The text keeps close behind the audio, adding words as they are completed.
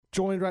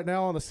Joined right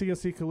now on the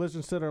CNC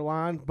Collision Center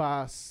line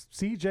by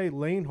CJ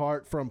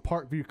Lanehart from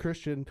Parkview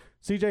Christian.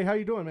 CJ, how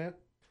you doing, man?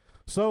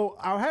 So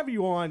I'll have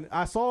you on.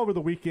 I saw over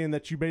the weekend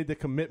that you made the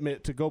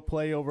commitment to go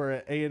play over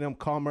at A&M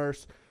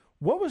Commerce.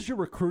 What was your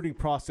recruiting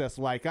process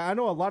like? I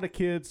know a lot of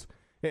kids,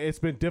 it's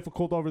been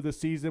difficult over the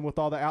season with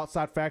all the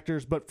outside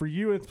factors, but for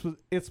you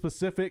in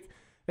specific,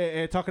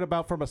 and talking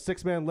about from a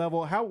six-man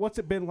level, what's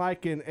it been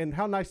like, and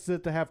how nice is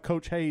it to have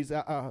Coach Hayes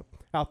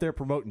out there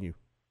promoting you?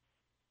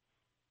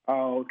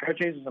 Oh, Coach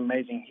Hayes is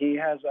amazing. He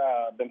has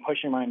been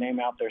pushing my name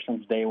out there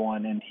since day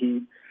one, and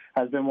he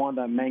has been one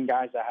of the main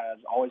guys that has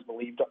always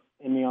believed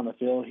in me on the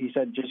field. He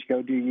said, just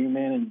go do you,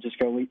 man, and just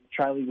go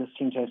try to lead this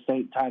team to a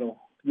state title.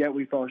 Yet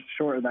we fell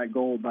short of that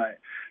goal, but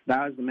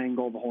that was the main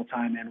goal the whole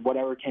time, and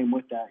whatever came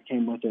with that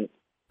came with it.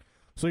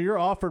 So you're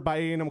offered by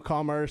A&M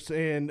Commerce,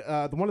 and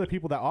one of the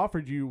people that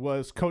offered you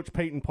was Coach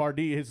Peyton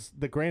Pardee,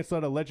 the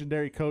grandson of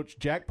legendary coach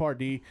Jack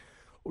Pardee.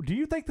 Do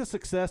you think the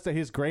success that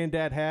his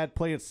granddad had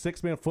playing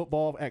six-man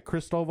football at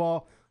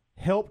Cristobal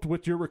helped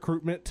with your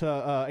recruitment to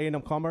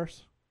A&M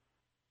Commerce?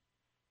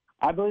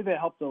 I believe it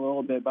helped a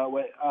little bit, but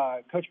what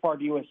Coach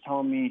Pardee was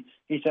telling me,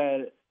 he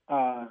said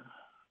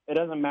it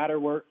doesn't matter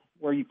where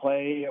you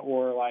play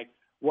or like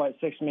what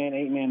 6-man,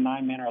 8-man,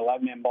 9-man, or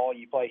 11-man ball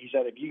you play. He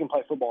said if you can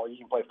play football, you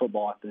can play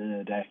football at the end of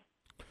the day.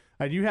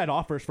 And you had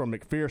offers from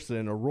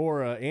McPherson,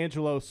 Aurora,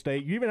 Angelo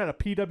State. You even had a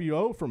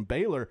PWO from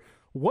Baylor.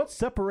 What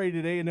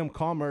separated A&M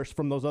Commerce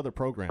from those other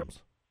programs?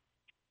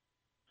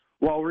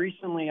 Well,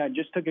 recently I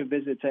just took a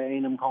visit to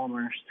A&M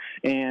Commerce,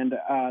 and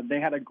they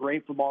had a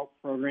great football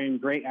program,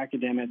 great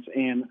academics,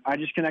 and I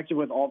just connected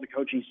with all the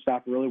coaching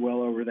staff really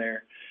well over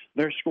there.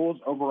 Their school's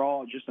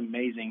overall just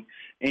amazing,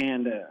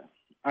 and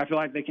I feel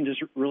like they can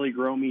just really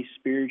grow me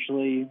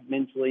spiritually,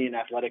 mentally, and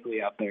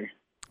athletically out there.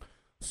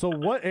 So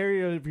what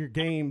area of your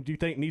game do you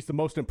think needs the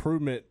most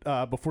improvement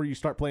before you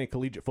start playing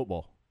collegiate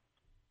football?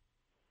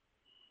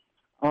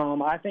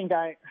 I think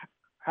I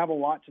have a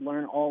lot to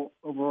learn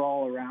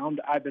overall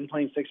around. I've been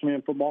playing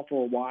six-man football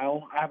for a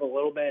while. I have a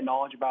little bit of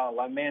knowledge about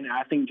 11-man, and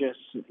I think just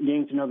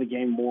getting to know the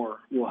game more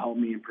will help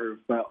me improve,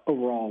 but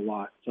overall a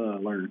lot to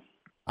learn.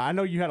 I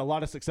know you had a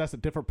lot of success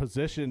at different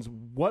positions.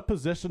 What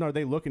position are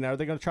they looking at? Are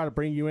they going to try to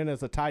bring you in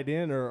as a tight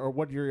end, or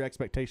what are your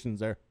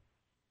expectations there?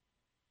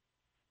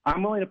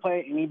 I'm willing to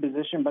play any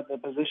position, but the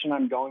position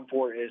I'm going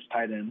for is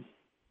tight end.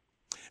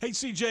 Hey,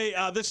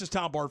 CJ, this is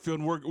Tom Barfield,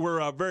 and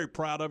we're very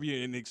proud of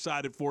you and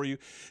excited for you.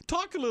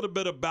 Talk a little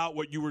bit about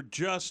what you were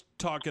just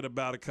talking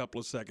about a couple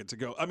of seconds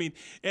ago. I mean,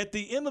 at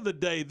the end of the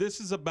day, this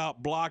is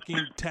about blocking,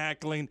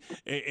 tackling,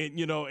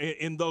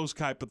 and those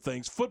type of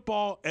things.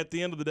 Football, at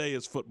the end of the day,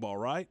 is football,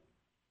 right?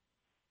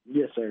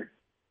 Yes, sir.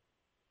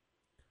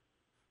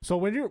 So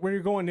when you're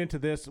going into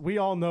this, we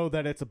all know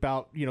that it's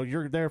about,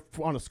 you're there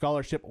on a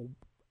scholarship,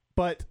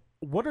 but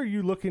what are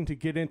you looking to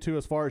get into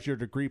as far as your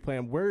degree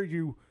plan? Where are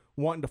you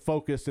wanting to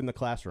focus in the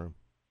classroom?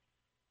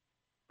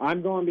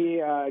 I'm going to be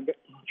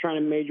trying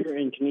to major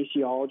in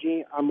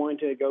kinesiology. I'm going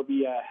to go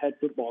be a head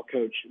football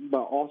coach,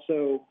 but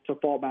also to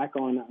fall back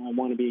on, I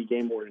want to be a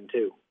game warden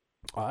too.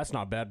 Oh, that's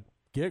not a bad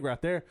gig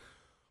right there.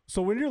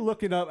 So when you're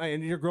looking up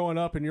and you're growing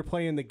up and you're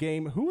playing the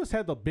game, who has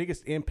had the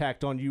biggest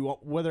impact on you,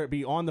 whether it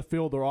be on the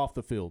field or off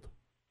the field?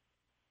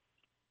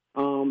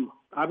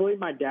 I believe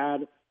my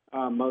dad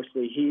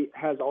mostly. He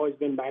has always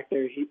been back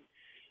there. He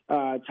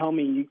tell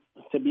me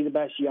to be the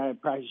best, you got to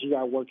practice, you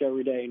got to work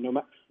every day.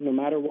 No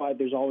matter what,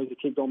 there's always a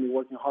kid going to be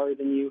working harder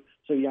than you,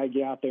 so you got to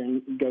get out there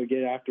and go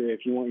get after it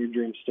if you want your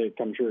dreams to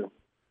come true.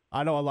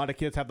 I know a lot of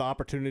kids have the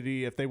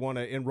opportunity if they want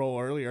to enroll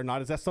early or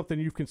not. Is that something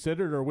you've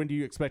considered, or when do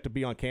you expect to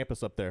be on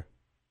campus up there?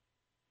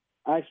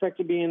 I expect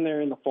to be in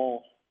there in the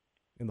fall.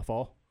 In the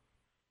fall?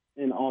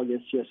 In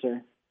August, yes,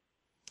 sir.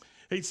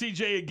 Hey,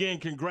 CJ, again,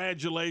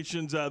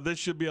 congratulations. This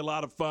should be a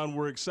lot of fun.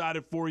 We're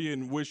excited for you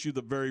and wish you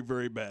the very,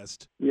 very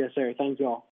best. Yes, sir. Thank you all.